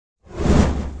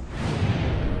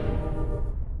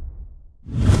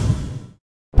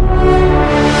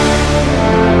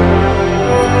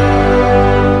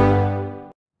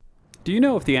Do you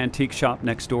know if the antique shop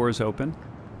next door is open?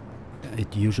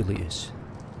 It usually is.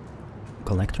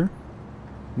 Collector?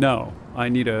 No, I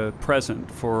need a present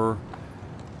for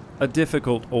a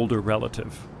difficult older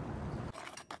relative.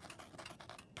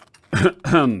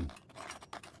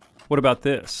 What about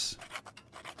this?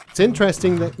 It's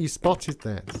interesting that you spotted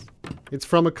that. It's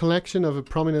from a collection of a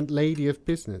prominent lady of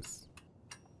business.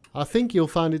 I think you'll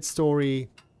find its story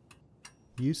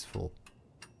useful.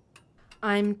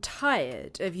 I'm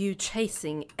tired of you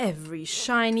chasing every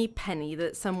shiny penny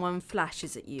that someone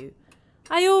flashes at you.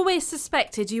 I always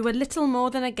suspected you were little more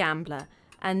than a gambler,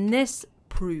 and this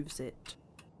proves it.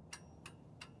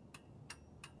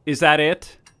 Is that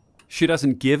it? She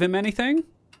doesn't give him anything?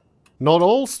 Not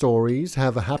all stories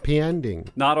have a happy ending.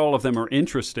 Not all of them are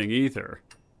interesting either.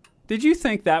 Did you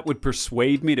think that would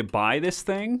persuade me to buy this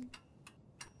thing?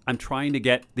 I'm trying to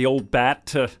get the old bat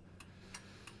to...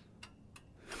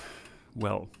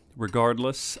 Well,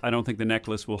 regardless, I don't think the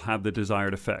necklace will have the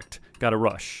desired effect. Gotta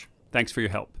rush. Thanks for your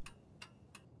help.